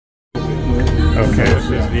Okay, this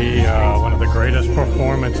is the one of the greatest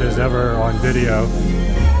performances ever on video.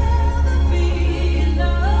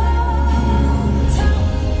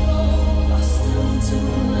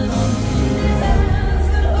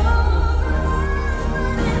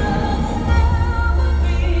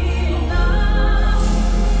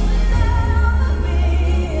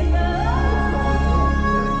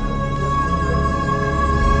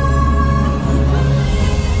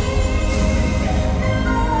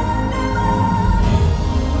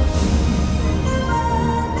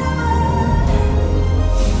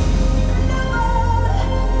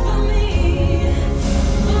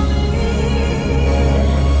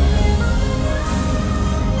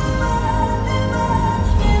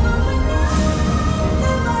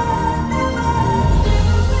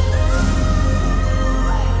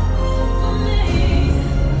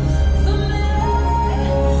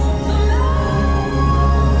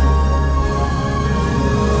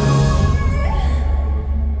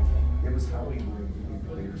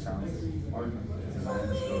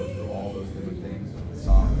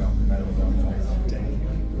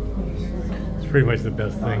 It's pretty much the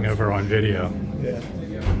best thing ever on video. Yeah,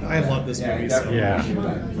 I love this movie. Yeah,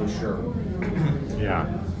 for sure. Yeah.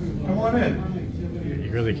 Come on in.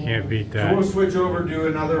 You really can't beat So that. we'll switch over, do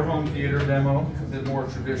another home theater demo, the more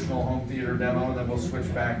traditional home theater demo, and then we'll switch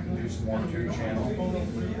back and do some more 2-channel.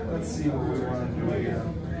 Let's see what we want to do here.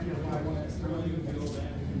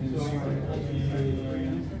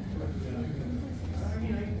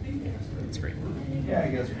 It's great. Yeah, I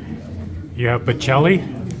guess. You have Bocelli?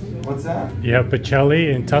 What's that? You have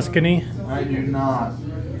Bocelli in Tuscany? I do not.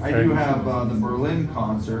 I do have the Berlin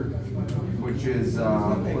concert, which is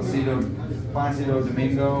Placido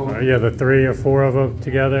Domingo. Yeah, the 3 or 4 of them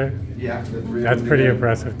together. Yeah, the 3 That's of them pretty together.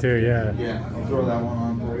 impressive too, yeah. Yeah, I'll throw that one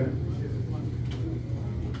on for you.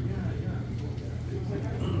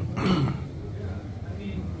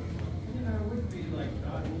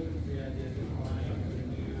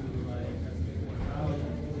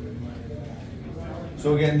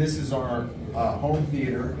 So again, this is our home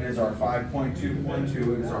theater. It is our 5.2.2.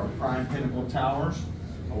 It is our prime pinnacle towers,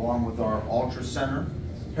 along with our ultra center.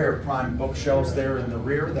 Pair of prime bookshelves there in the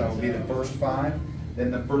rear. That would be the first 5. Then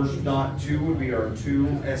the first dot 2 would be our 2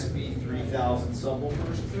 SB3000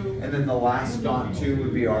 subwoofers. And then the last dot 2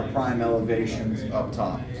 would be our prime elevations up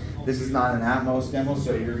top. This is not an Atmos demo,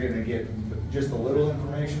 so you're going to get just a little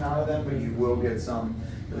information out of them, but you will get some.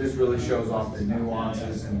 This really shows off the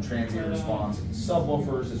nuances and transient response of the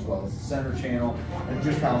subwoofers, as well as the center channel, and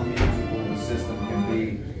just how musical the system can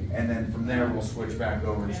be. And then from there, we'll switch back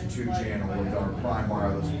over to 2-channel with our Prime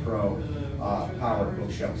Wireless Pro powered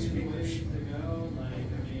bookshelf speakers.